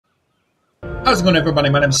How's it going, everybody?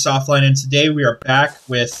 My name is Softline, and today we are back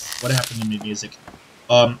with what happened in the music.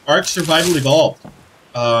 Ark Survival Evolved.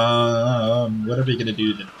 What are we gonna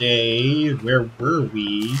do today? Where were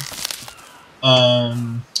we?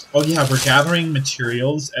 Oh yeah, we're gathering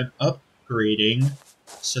materials and upgrading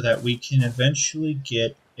so that we can eventually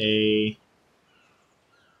get a.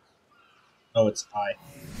 Oh, it's I.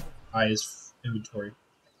 I is inventory.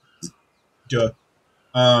 Duh.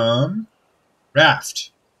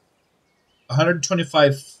 Raft.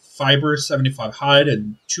 125 fiber, 75 hide,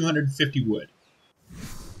 and 250 wood.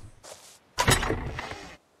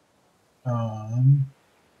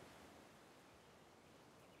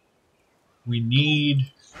 We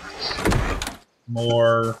need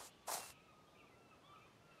more.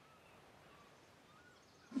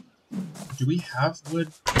 Do we have wood?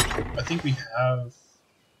 I think we have.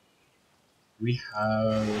 We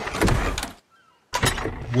have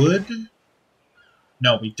wood?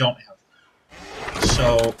 No, we don't have.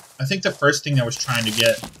 So I think the first thing I was trying to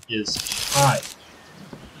get is hide.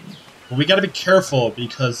 But we gotta be careful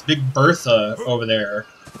because Big Bertha over there,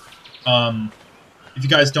 if you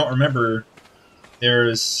guys don't remember,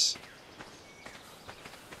 there's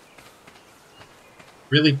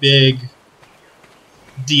really big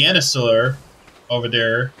Deinosaur over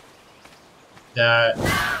there that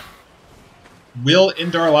will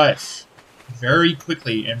end our life very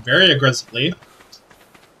quickly and very aggressively.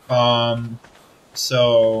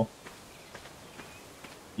 So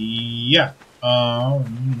yeah.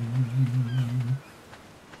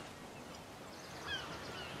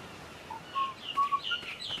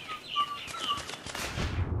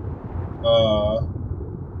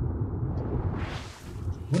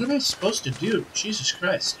 What am I supposed to do? Jesus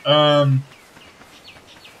Christ.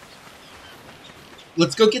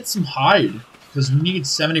 Let's go get some hide, because we need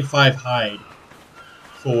 75 hide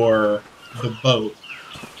for the boat.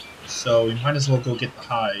 So we might as well go get the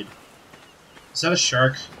hide. Is that a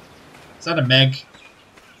shark? Is that a meg?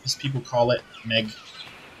 As people call it, meg.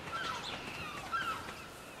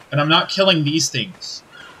 And I'm not killing these things.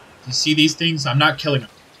 You see these things? I'm not killing them.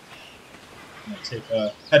 I'm gonna take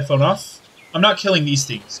a headphone off. I'm not killing these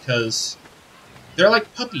things, because they're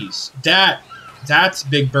like puppies. That's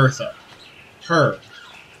Big Bertha. Her.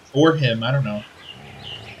 Or him, I don't know.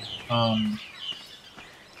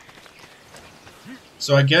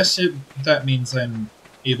 So I guess that means I'm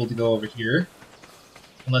able to go over here.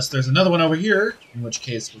 Unless there's another one over here, in which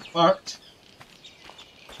case we're fucked.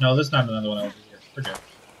 No, there's not another one over here. We're good.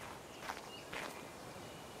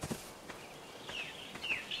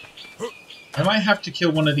 I might have to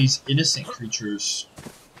kill one of these innocent creatures.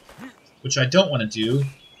 Which I don't want to do.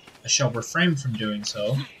 I shall refrain from doing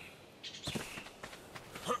so.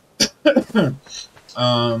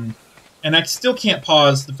 And I still can't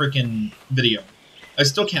pause the freaking video. I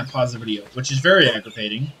still can't pause the video, which is very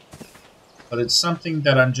aggravating. But it's something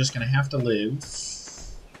that I'm just going to have to live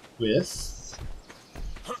with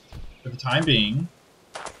for the time being.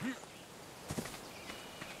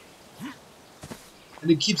 And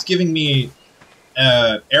it keeps giving me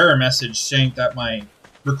an error message saying that my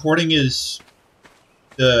recording is...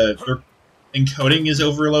 the encoding is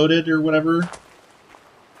overloaded or whatever.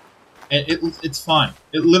 And it's fine.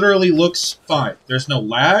 It literally looks fine. There's no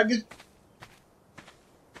lag.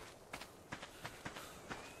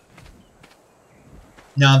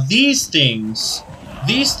 Now these things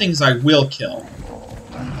I will kill.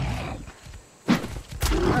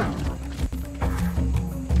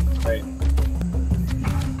 Wait.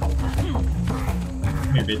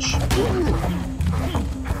 Come here, bitch.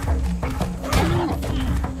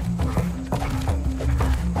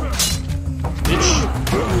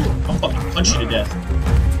 I'll fucking punch you to death.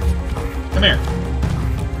 Come here.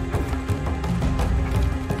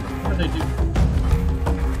 What did I do?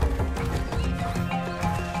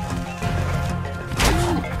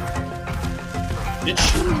 Bitch.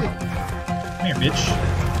 Come here, bitch.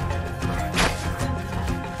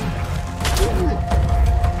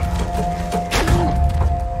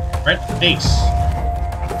 Right in the face.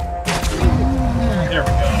 There we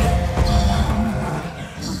go.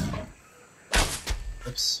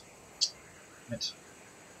 Oops.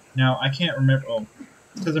 Now, I can't remember... Oh,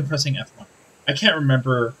 because I'm pressing F1. I can't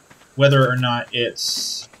remember whether or not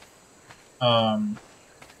it's...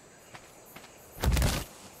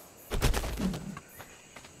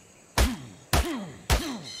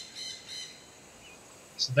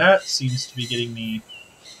 So that seems to be getting me...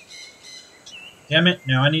 Damn it,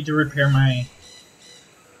 now I need to repair my...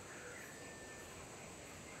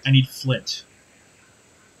 I need flint.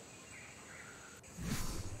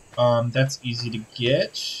 That's easy to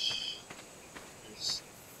get. There's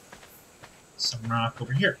some rock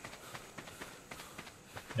over here.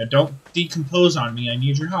 Now don't decompose on me, I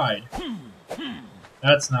need your hide.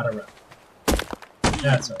 That's not a route.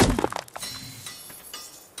 That's a route.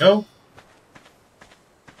 Go.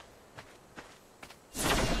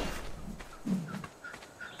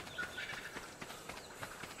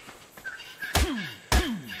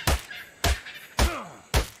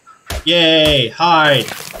 Yay, hide.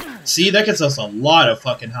 See, that gets us a lot of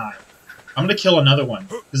fucking hide. I'm gonna kill another one,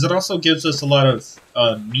 because it also gives us a lot of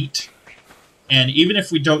meat. And even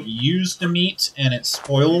if we don't use the meat and it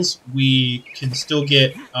spoils, we can still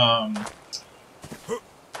get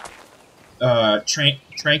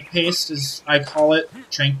trank paste, as I call it.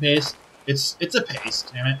 Trank paste. It's a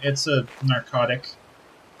paste, damn it. It's a narcotic.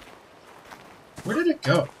 Where did it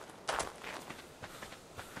go?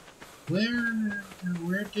 Where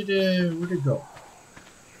did it go?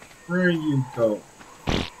 Where you go?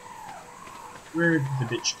 Where did the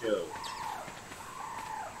bitch go?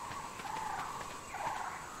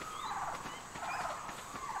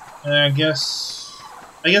 I guess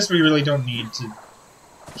we really don't need to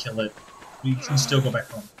kill it. We can still go back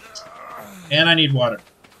home. And I need water.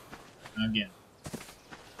 Again.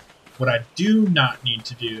 What I do not need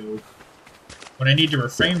to do, what I need to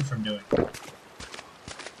refrain from doing,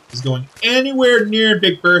 is going anywhere near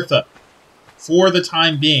Big Bertha for the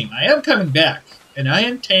time being. I am coming back, and I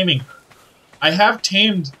am taming her. I have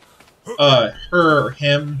tamed her or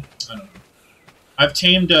him. I don't know. I've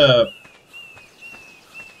tamed a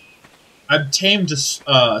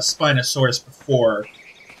Spinosaurus before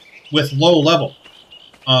with low level.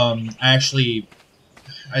 I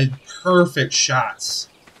had perfect shots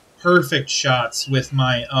with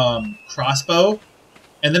my crossbow,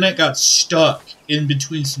 and then it got stuck in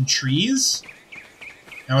between some trees.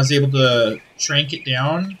 I was able to trank it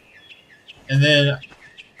down, and then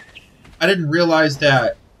I didn't realize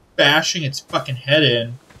that bashing its fucking head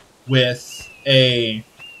in with a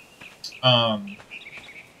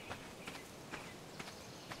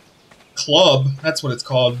club, that's what it's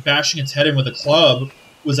called, bashing its head in with a club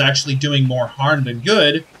was actually doing more harm than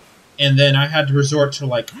good, and then I had to resort to,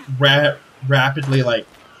 like, rapidly, like,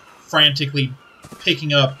 frantically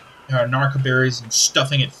picking up narcoberries and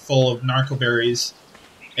stuffing it full of narcoberries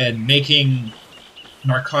and making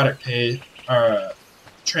narcotic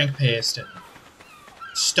trank paste and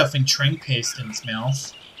stuffing trank paste in its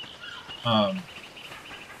mouth.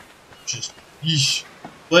 Just, yeesh.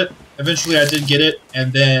 But eventually I did get it,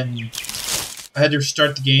 and then I had to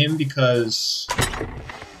restart the game because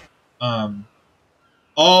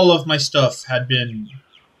all of my stuff had been...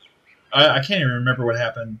 I can't even remember what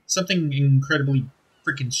happened. Something incredibly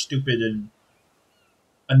freaking stupid and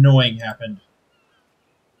annoying happened.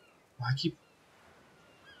 I keep...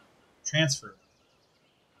 Transfer.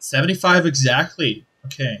 75 exactly.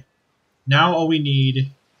 Okay. Now all we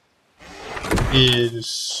need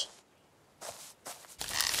is...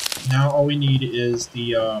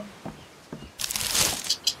 the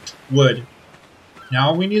wood. Now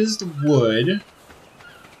all we need is the wood.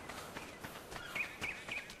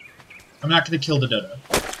 I'm not going to kill the dodo.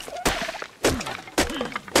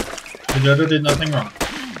 The dodo did nothing wrong.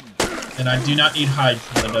 And I do not need hide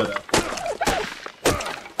from the dodo.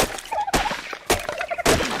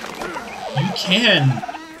 You can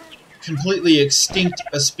completely extinct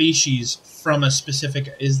a species from a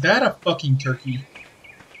specific... Is that a fucking turkey?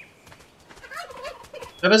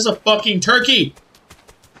 That is a fucking turkey!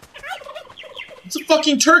 It's a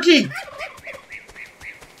fucking turkey!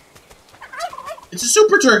 It's a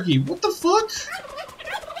super turkey! What the fuck?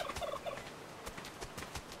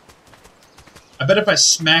 I bet if I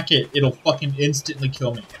smack it, it'll fucking instantly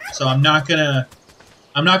kill me. So I'm not gonna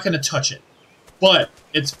touch it. But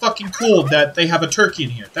it's fucking cool that they have a turkey in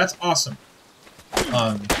here. That's awesome.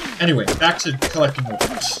 Anyway, back to collecting wood.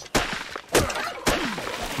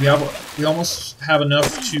 We almost have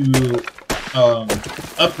enough to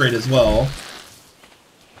upgrade as well.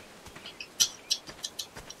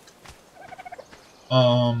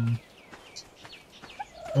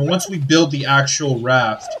 And once we build the actual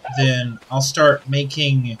raft, then I'll start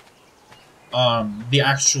making the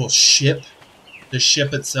actual ship, the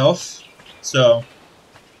ship itself. So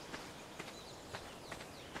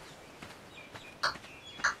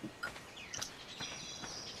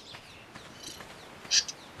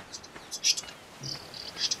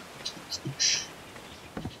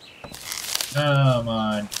come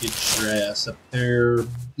on, get your ass up there,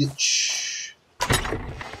 bitch.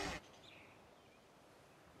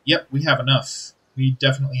 Yep, we have enough. We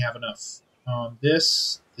definitely have enough.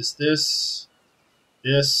 This.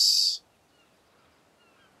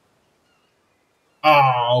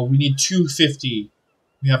 Oh, we need 250.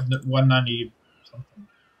 We have 190 something.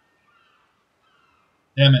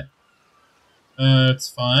 Damn it. It's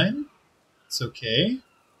fine. It's okay.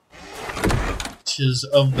 Tis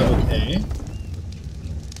of the okay.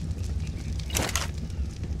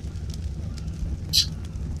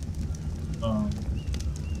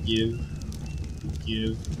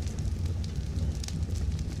 Give.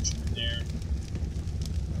 There.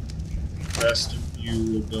 The rest of you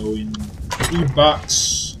will go in food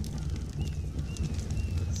box.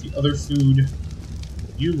 The other food,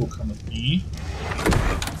 you will come with me.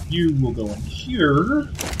 You will go in here.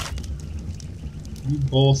 You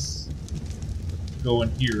both go in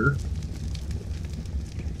here.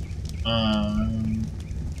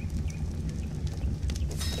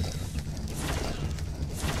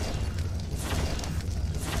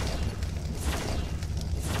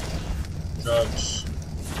 Drugs.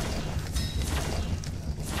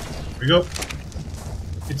 There we go.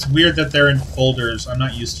 It's weird that they're in folders. I'm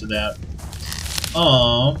not used to that.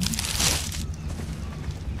 I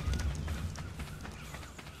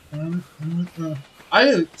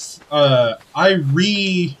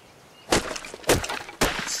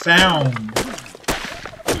found.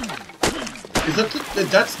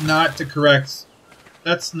 Is that's not the correct?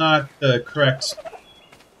 That's not the correct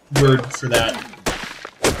word for that.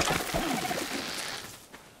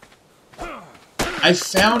 I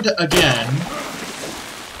found again.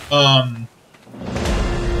 A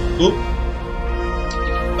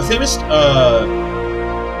famous.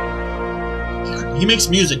 He makes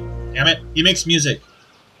music. Damn it! He makes music.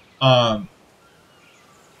 I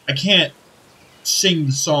can't sing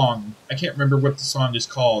the song. I can't remember what the song is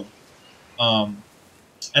called. And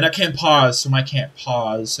I can't pause, so I can't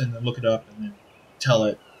pause and then look it up and then tell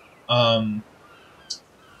it.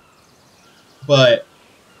 But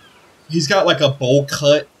he's got like a bowl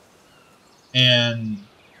cut, and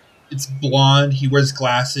it's blonde. He wears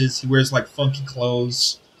glasses. He wears like funky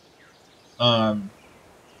clothes.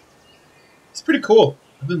 It's pretty cool.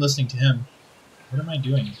 I've been listening to him. What am I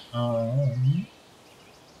doing?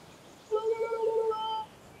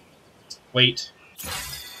 Wait.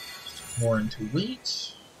 More into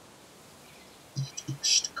wait.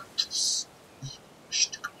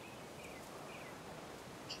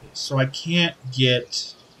 Okay, so I can't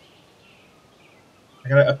get. I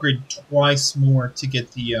gotta upgrade twice more to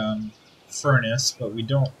get the furnace, but we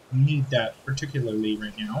don't need that particularly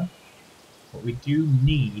right now. What we do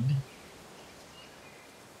need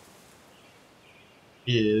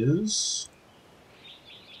is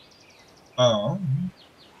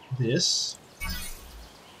this.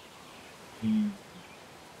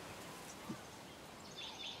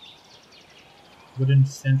 Wooden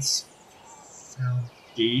fence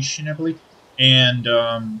foundation, I believe, and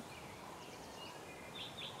I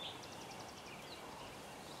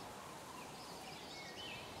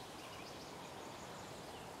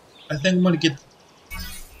think I'm gonna get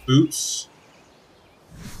boots.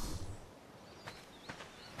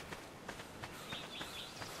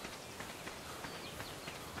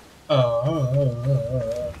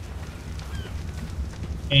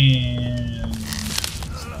 And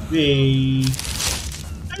they.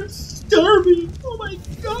 I'm starving. Oh my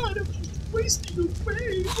god! I'm just wasting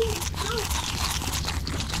away. Oh no.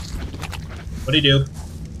 What'd he do?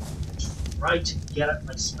 Tried to get at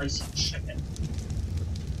my spicy chicken.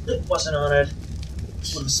 It wasn't on it.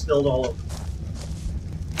 Would have spilled all over.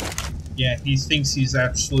 Yeah, he thinks he's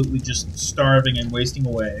absolutely just starving and wasting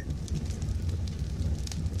away.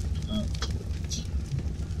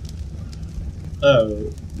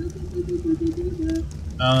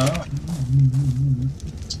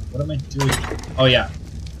 What am I doing? Oh yeah.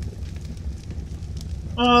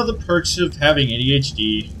 Oh, the perks of having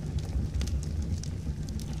ADHD.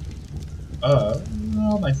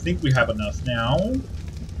 Well, I think we have enough now.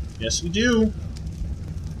 Yes, we do.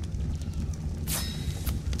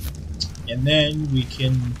 And then we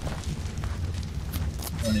can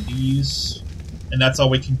one of these, and that's all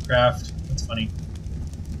we can craft. That's funny.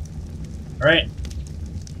 All right.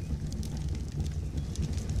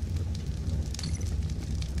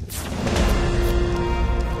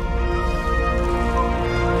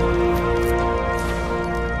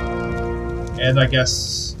 And I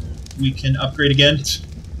guess we can upgrade again.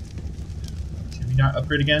 Can we not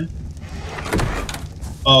upgrade again?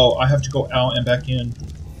 Oh, I have to go out and back in.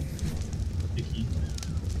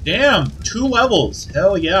 Damn, 2 levels.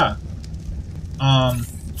 Hell yeah.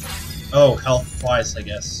 Oh, health twice, I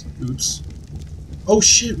guess. Oops. Oh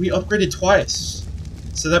shit, we upgraded twice.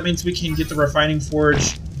 So that means we can get the refining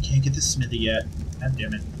forge. We can't get the smithy yet. God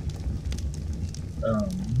damn it.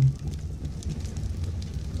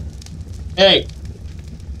 Hey!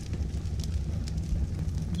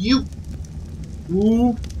 You!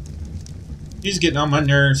 Ooh! He's getting on my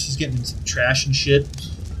nerves. He's getting some trash and shit.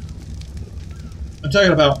 I'm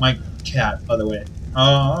talking about my cat, by the way.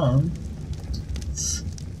 I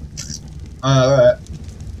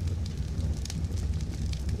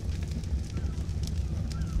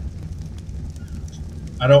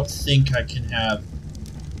don't think I can have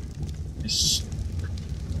this.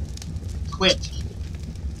 Quit.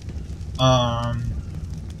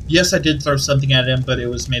 Yes, I did throw something at him, but it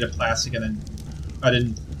was made of plastic, and then I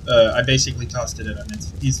didn't. I basically tossed it at him.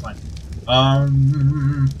 He's fine.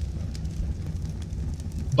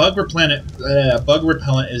 Bug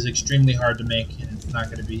repellent is extremely hard to make, and it's not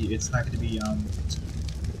going to be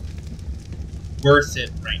worth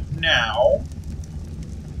it right now.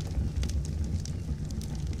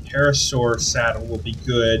 Parasaur saddle will be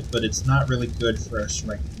good, but it's not really good for us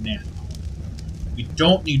right now. We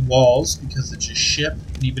don't need walls because it's a ship,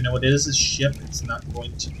 and even though it is a ship, it's not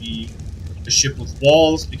going to be a ship with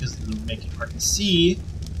walls because it would make it hard to see.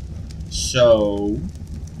 So,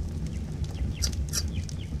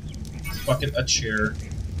 fuck it, a chair,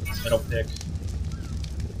 metal pick.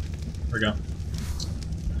 There we go.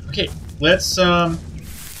 Okay, let's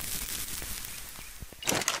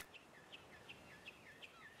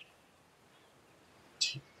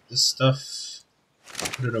take this stuff,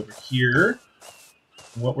 put it over here.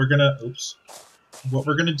 What we're gonna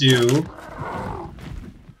do.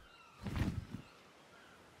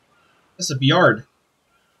 That's a Biard.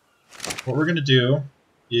 What we're gonna do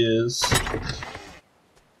is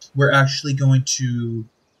we're actually going to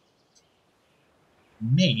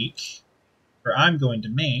make, or I'm going to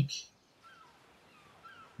make,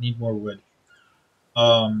 need more wood.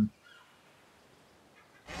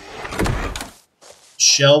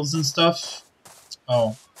 Shelves and stuff.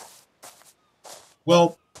 Oh.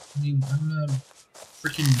 Well, I mean, I'm gonna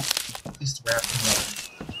freaking at least wrap him up.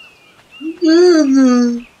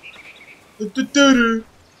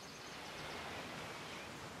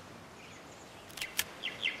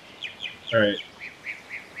 Alright.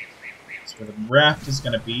 So where the raft is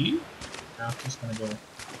gonna be, the raft is gonna go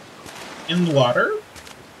in the water,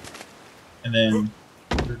 and then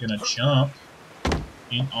we're gonna jump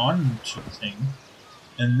in onto the thing,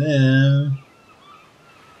 and then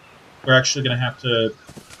we're actually gonna have to,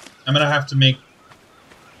 I'm gonna have to make,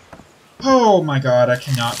 oh my god, I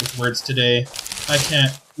cannot with words today. I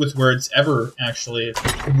can't with words ever, actually.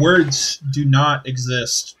 Words do not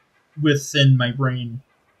exist within my brain.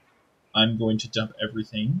 I'm going to dump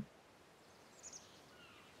everything.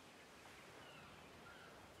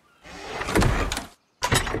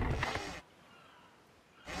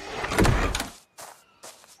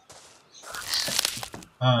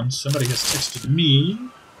 Somebody has texted me.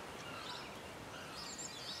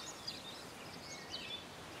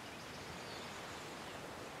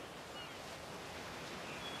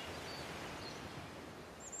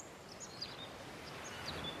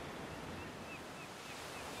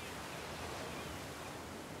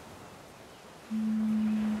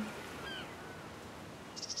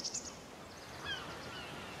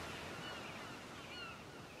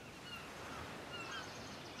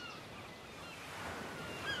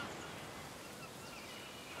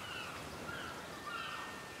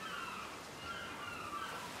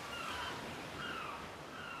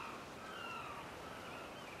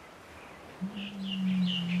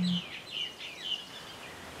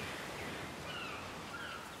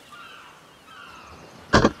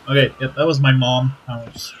 Okay, yep, that was my mom.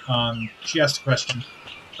 She asked a question.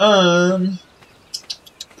 At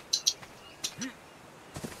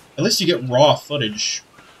least you get raw footage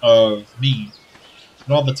of me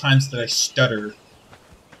and all the times that I stutter.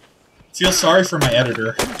 Feel sorry for my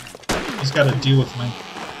editor. He's got to deal with my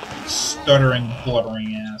stuttering,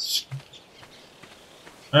 blubbering ass.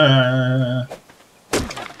 I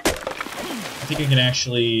think I can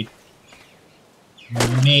actually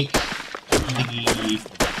make the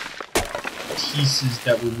pieces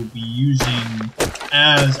that we will be using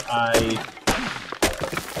as I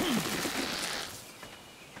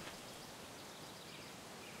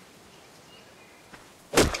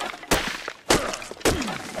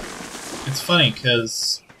It's funny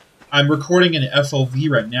because I'm recording in FOV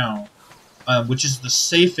right now, which is the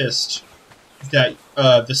safest that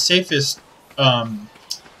I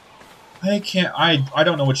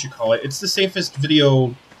don't know what you call it. It's the safest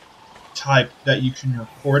video type that you can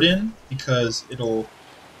record in because it'll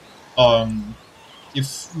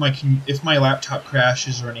if my laptop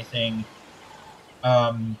crashes or anything,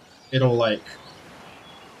 it'll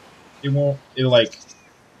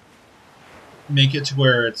make it to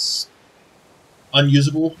where it's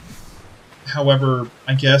unusable. However,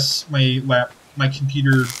 I guess my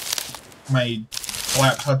computer, my the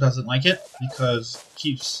laptop doesn't like it because it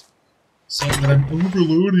keeps saying that I'm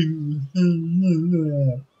overloading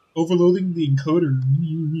the encoder.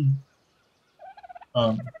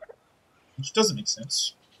 Which doesn't make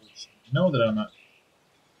sense. I know that I'm not.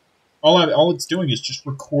 All it's doing is just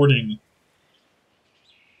recording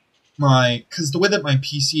because the way that my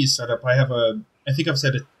PC is set up, I think I've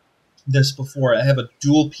said this before, I have a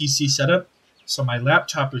dual PC setup, so my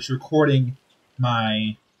laptop is recording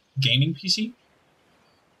my gaming PC.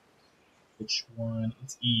 Which one?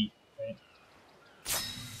 It's E, right?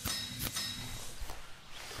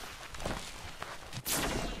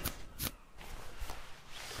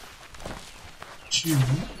 Two.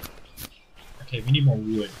 Okay, we need more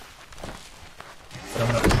wood. But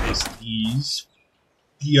I'm gonna place these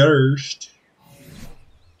first.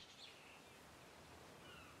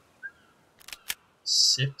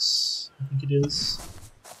 6, I think it is.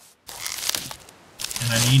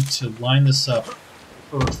 And I need to line this up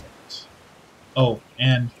perfect. Oh,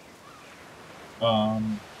 and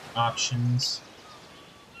options.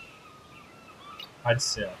 I'd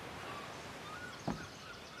say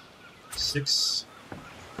 6.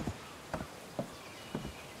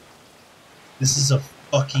 This is a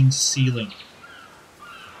fucking ceiling.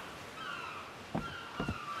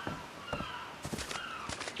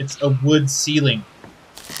 It's a wood ceiling.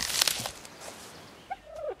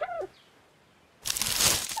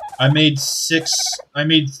 I made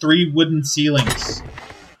 3 wooden ceilings.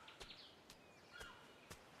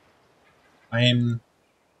 I am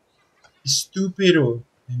stupido.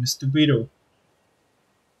 I'm stupido.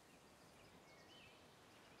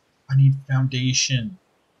 I need foundation.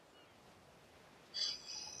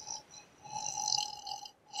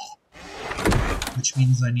 Which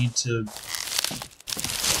means I need to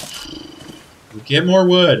get more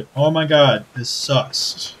wood. Oh my god, this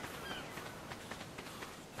sucks.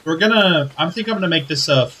 I think I'm gonna make this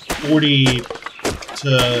a 40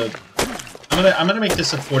 to. I'm gonna make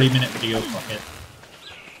this a 40-minute video. Fuck it.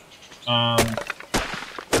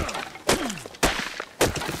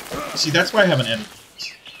 See, that's why I haven't edited.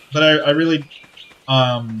 But I really,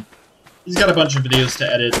 he's got a bunch of videos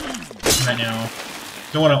to edit right now.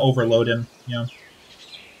 Don't want to overload him, you know.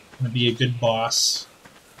 I'm gonna be a good boss.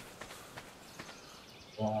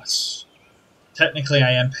 Technically,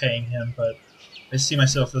 I am paying him, but I see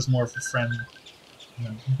myself as more of a friend.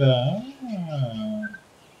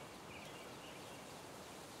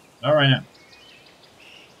 All right now.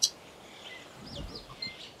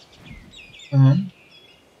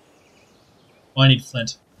 Well, I need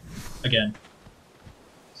flint again.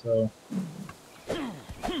 So,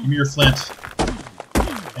 give me your flint.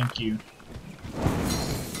 Thank you.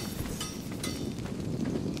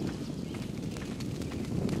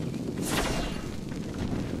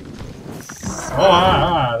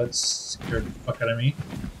 Oh, that scared the fuck out of me.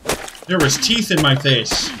 There was teeth in my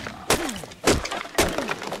face.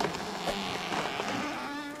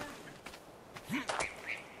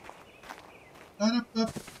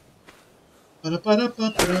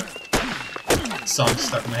 Song's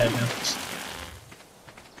stuck in my head now.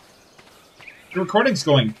 The recording's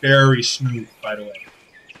going very smooth, by the way.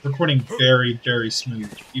 Recording very, very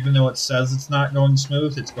smooth. Even though it says it's not going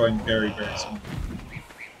smooth, it's going very, very smooth.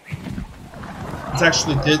 It's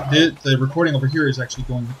actually, the recording over here is actually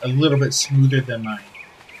going a little bit smoother than mine.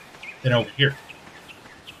 Than over here.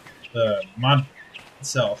 The monitor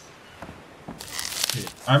itself. Okay,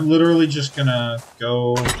 I'm literally just gonna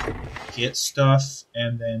go get stuff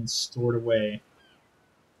and then store it away.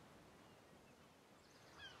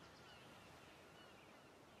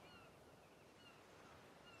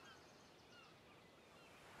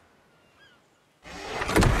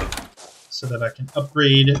 So that I can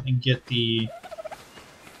upgrade and get the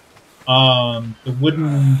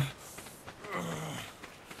wooden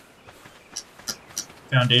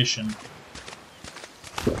foundation.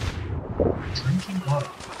 Drinking water.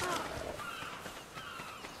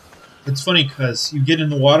 It's funny because you get in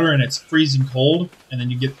the water and it's freezing cold, and then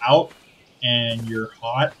you get out and you're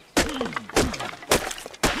hot.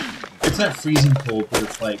 It's not freezing cold, but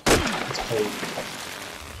it's like, it's cold.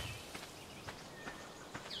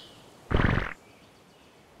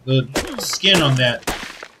 The skin on that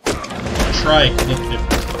trike look different.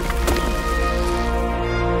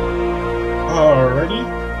 Alrighty.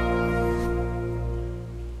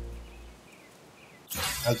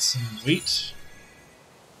 Add some weight.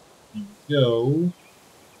 There we go.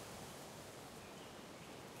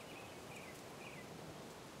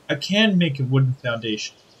 I can make a wooden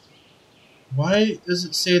foundation. Why does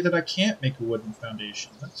it say that I can't make a wooden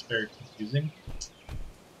foundation? That's very confusing.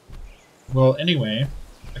 Well, anyway,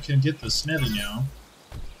 I can get the smithy now.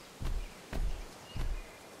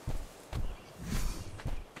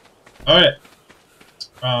 Alright.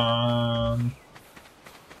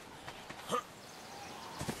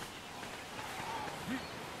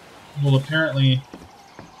 Well, apparently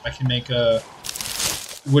I can make a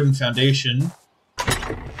wooden foundation.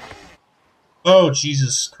 Oh,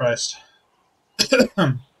 Jesus Christ.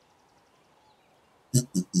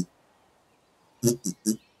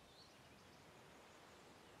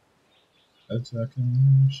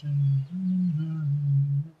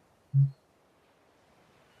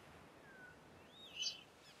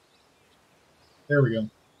 There we go.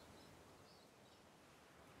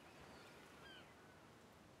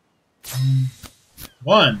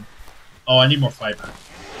 One. Oh, I need more fiber.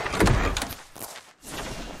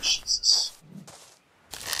 Jesus.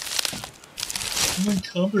 You're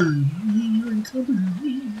encumbered. You're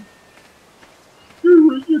encumbered.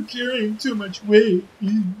 You're carrying too much weight.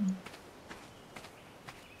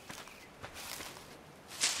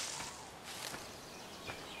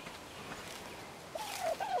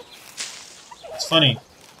 It's funny.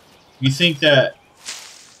 You think that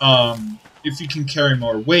if you can carry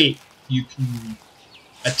more weight, you can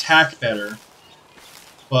attack better,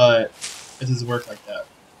 but it doesn't work like that.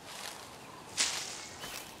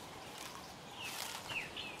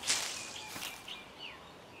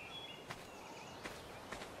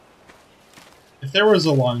 If there was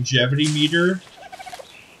a longevity meter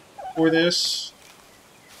for this,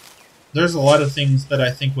 there's a lot of things that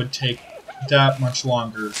I think would take that much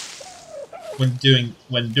longer when doing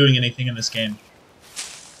anything in this game.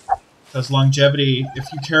 Because longevity,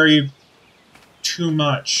 if you carry too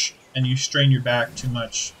much and you strain your back too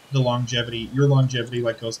much, your longevity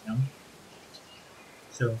like goes down.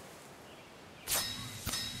 So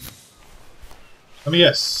let me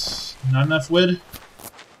guess, not enough wood?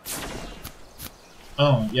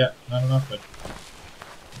 Oh yeah, not enough wood.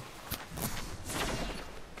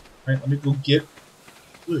 Alright, let me go get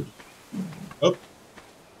wood. Oh.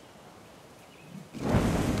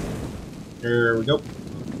 There we go.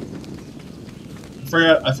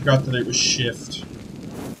 I forgot that it was shift.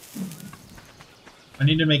 I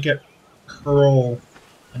need to make it curl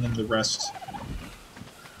and then the rest.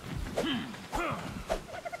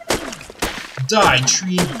 Die,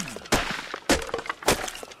 tree!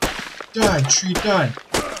 Die, tree, die!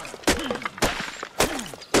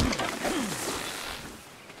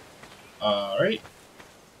 Alright.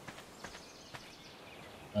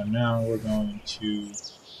 And now we're going to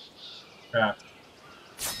craft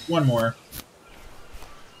one more.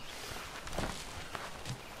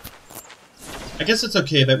 I guess it's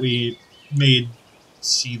okay that we made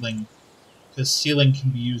ceiling, because ceiling can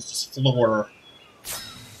be used as floor,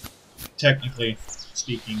 technically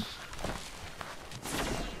speaking.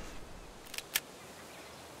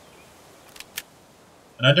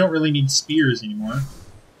 And I don't really need spears anymore,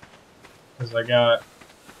 because I got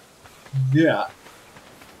that.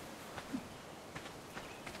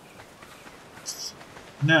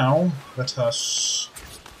 Now, let us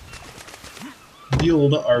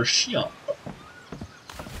build our ship.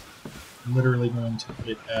 I'm literally going to put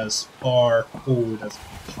it as far forward as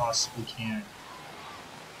we possibly can.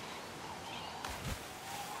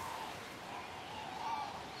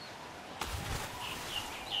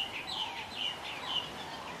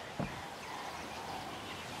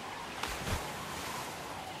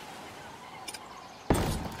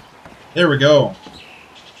 There we go.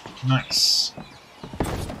 Nice.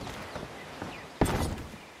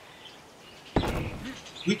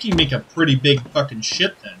 We can make a pretty big fucking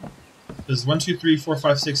ship then. Because 1, 2, 3, 4,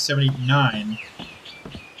 5, 6, 7, 8, 9.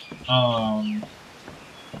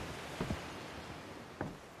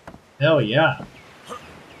 Hell yeah.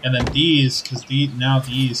 And then these, because now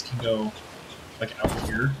these can go like out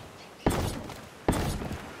here.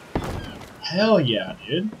 Hell yeah,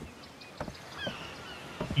 dude.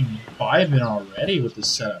 I'm vibing already with this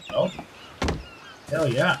setup, though. Hell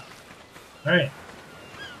yeah. Alright.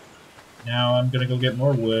 Now I'm gonna go get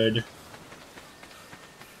more wood.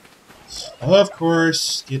 Of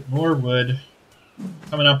course, get more wood.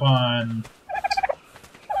 Coming up on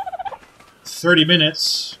 30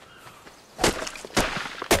 minutes.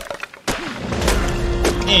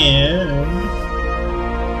 And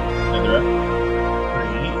another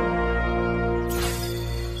upgrade.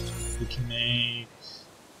 We can make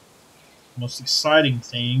the most exciting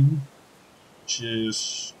thing, which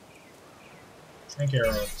is trank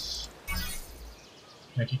arrows.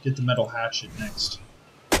 I can get the metal hatchet next.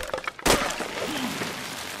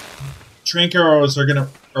 Trank arrows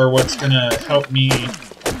are what's gonna help me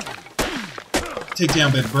take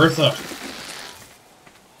down Big Bertha.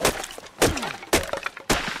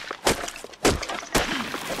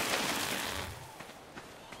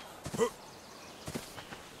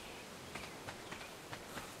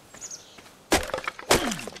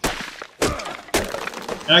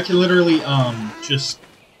 And I can literally, just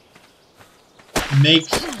make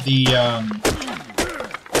the,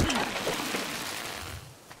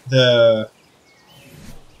 what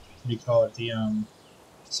do you call it? The,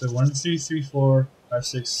 so 1, 2, 3, 4, 5,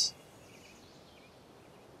 6,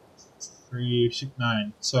 3, 6,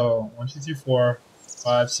 9. So 1, 2, 3, 4,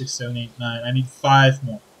 5, 6, 7, 8, 9. I need 5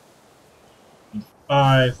 more. I need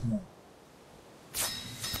 5 more.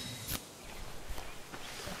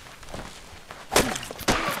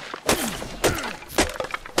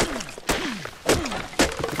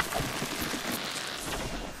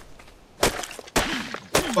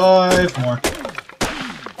 Five more.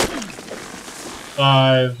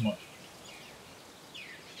 5 more.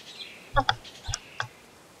 Okay,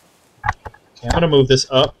 I'm gonna move this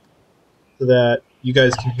up so that you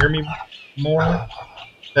guys can hear me more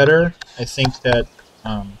better. I think that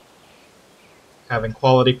having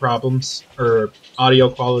quality problems or audio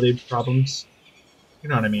quality problems, you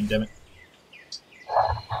know what I mean, damn it.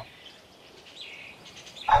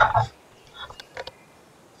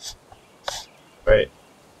 Right.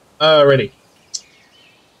 Ready.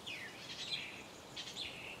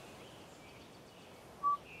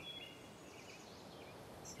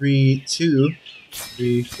 Three, 2,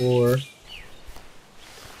 3, 4.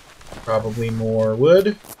 Probably more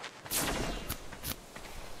wood.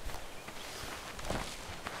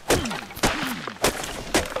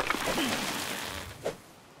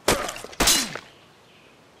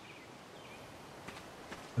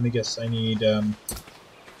 Let me guess, I need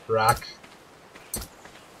rock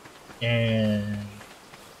and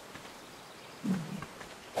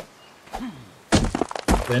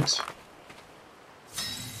flint.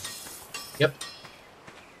 Yep.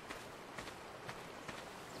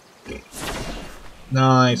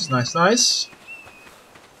 Nice, nice, nice.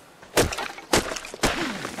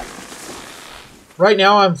 Right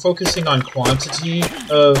now I'm focusing on quantity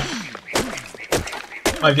of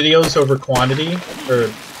my videos over quantity,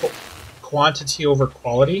 or quantity over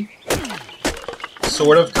quality.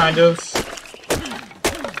 Sort of, kind of.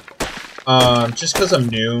 Just because I'm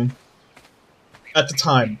new. At the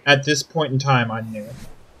time. At this point in time, I'm new.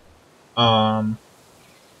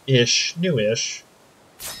 Ish. New-ish.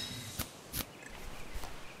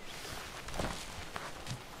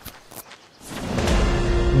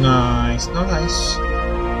 Nice, nice.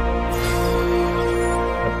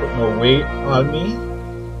 I put no weight on me.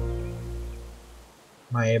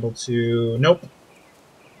 Am I able to... Nope.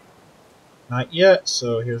 Not yet,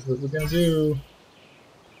 so here's what we're gonna do.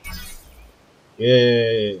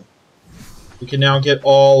 Yay. We can now get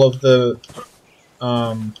all of the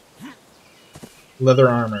leather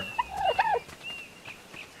armor.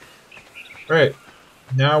 Alright.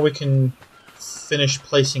 Now we can finish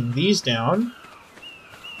placing these down.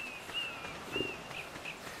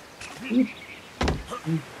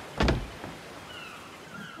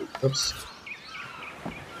 Oops.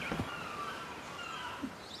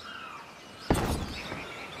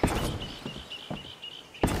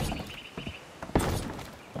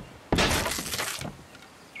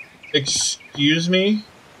 Excuse me?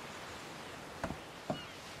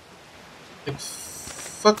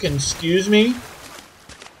 Fucking excuse me?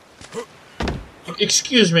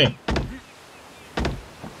 Excuse me?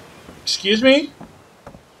 Excuse me?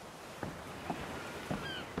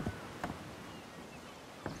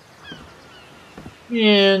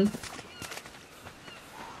 Man.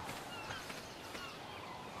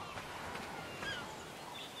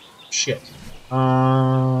 Shit.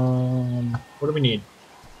 What do we need?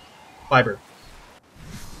 Fiber.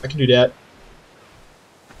 I can do that.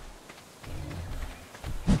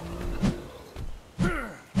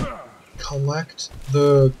 Collect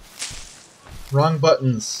the wrong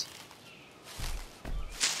buttons.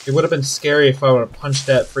 It would have been scary if I would have punched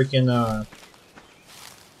that freaking,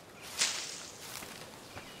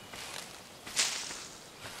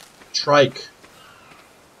 trike.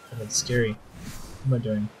 That would have been scary. What am I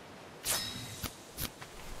doing?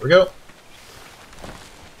 Here we go.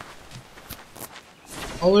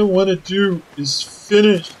 All I want to do is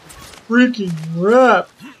finish the freaking wrap.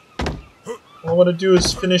 All I want to do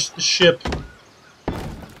is finish the ship.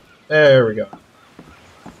 There we go.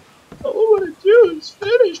 All I want to do is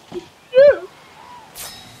finish the ship.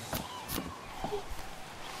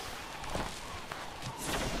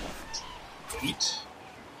 Eat.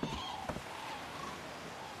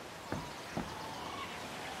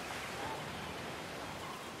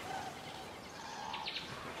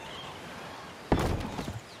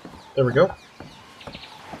 There we go.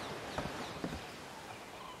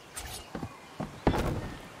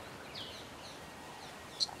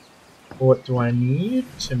 What do I need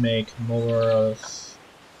to make more of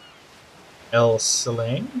El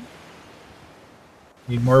Salang.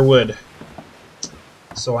 Need more wood.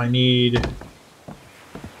 So I need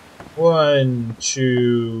 1,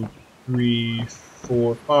 2, 3,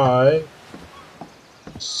 4, 5,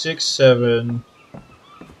 6, 7,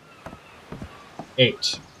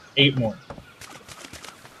 8. 8 more.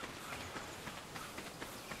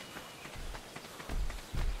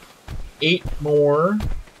 Eight more.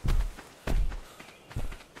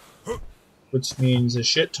 Which means a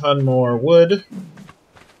shit ton more wood.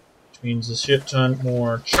 Which means a shit ton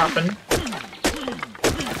more chopping.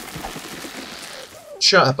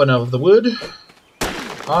 Chopping of the wood.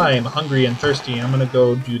 I'm hungry and thirsty. I'm gonna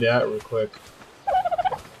go do that real quick.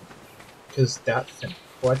 Because that thing.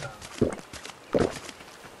 What?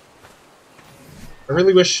 I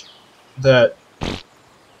really wish that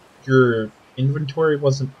your inventory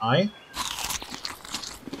wasn't I.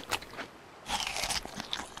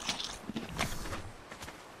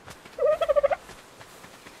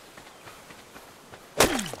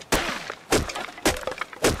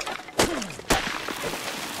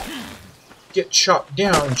 Get chopped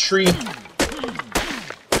down, tree.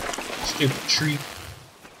 Stupid tree.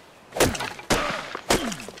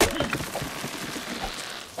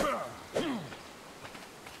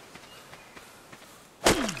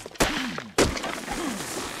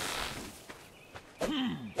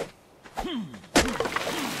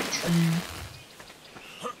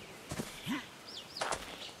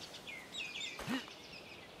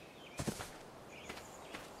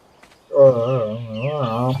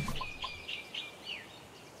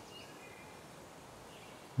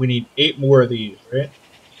 We need 8 more of these, right?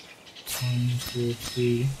 1, 2,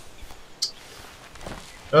 3.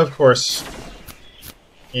 Of course.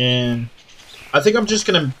 And I think I'm just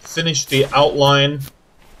gonna finish the outline.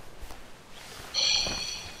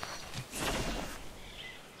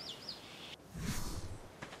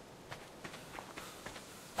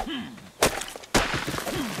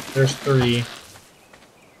 There's 3.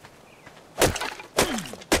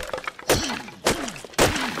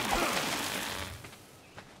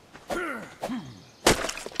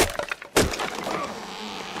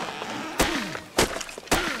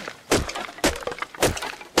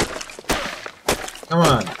 Come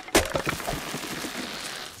on.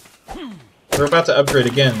 We're about to upgrade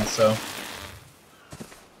again, so.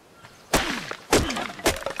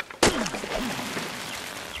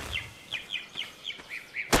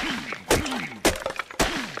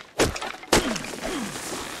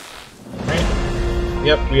 Right?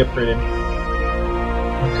 Yep, we upgraded.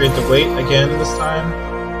 Upgrade the weight again this time.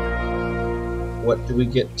 What do we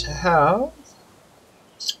get to have?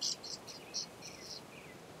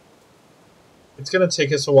 It's gonna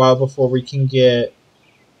take us a while before we can get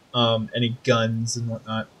any guns and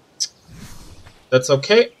whatnot. That's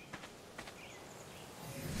okay.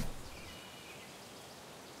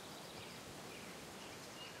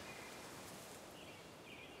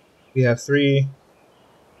 We have 3,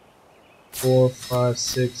 4, 5,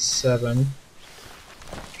 6, 7.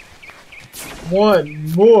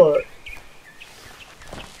 1 more.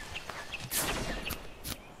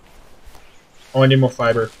 Oh, I need more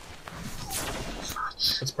fiber.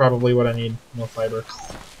 That's probably what I need. More fiber.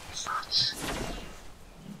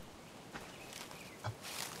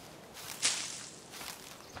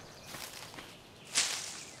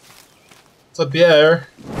 It's a bear.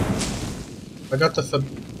 I got the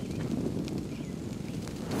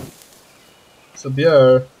It's a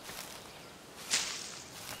bear.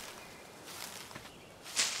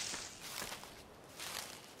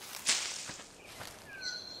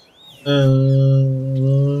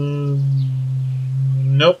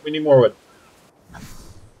 Nope, we need more wood.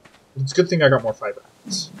 It's a good thing I got more fiber.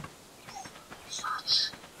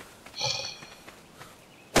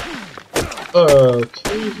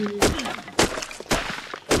 Okay.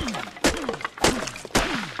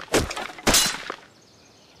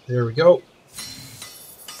 There we go.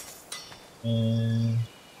 And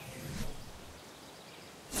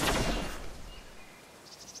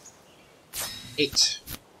 8.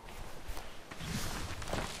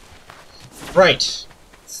 Right.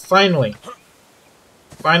 Finally.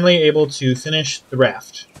 Finally able to finish the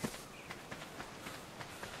raft.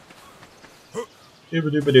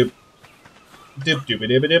 Doop-a-doop-a-doop.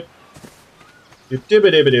 Doop-doop-a-doop-a-doop.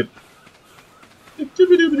 Doop-doop-a-doop-a-doop.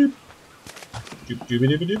 Doop-doop-a-doop-a-doop.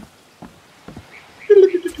 Doop-doop-a-doop-a-doop.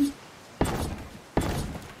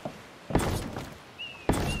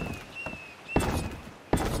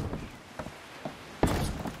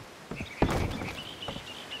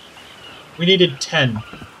 We needed 10.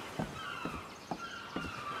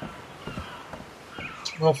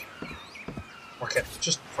 Well, fuck it.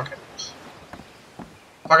 Just fuck it.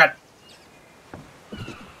 Fuck it.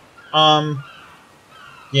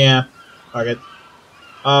 Yeah. Fuck it.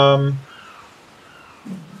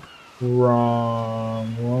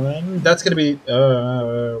 Wrong one. That's gonna be,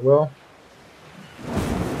 well.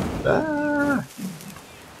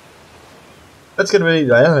 That's gonna be,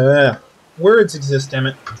 words exist, damn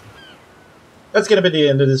it. That's gonna be the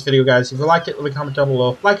end of this video, guys. If you like it, leave a comment down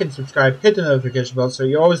below. Like and subscribe. Hit the notification bell so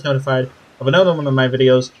you're always notified of another one of my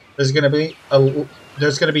videos. There's gonna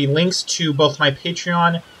be links to both my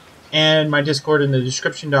Patreon and my Discord in the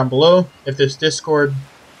description down below. If this Discord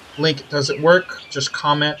link doesn't work, just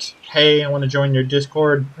comment, "Hey, I want to join your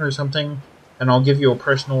Discord" or something, and I'll give you a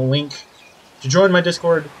personal link to join my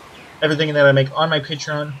Discord. Everything that I make on my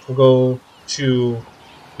Patreon will go to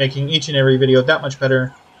making each and every video that much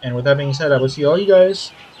better. And with that being said, I will see all you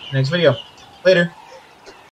guys in the next video. Later.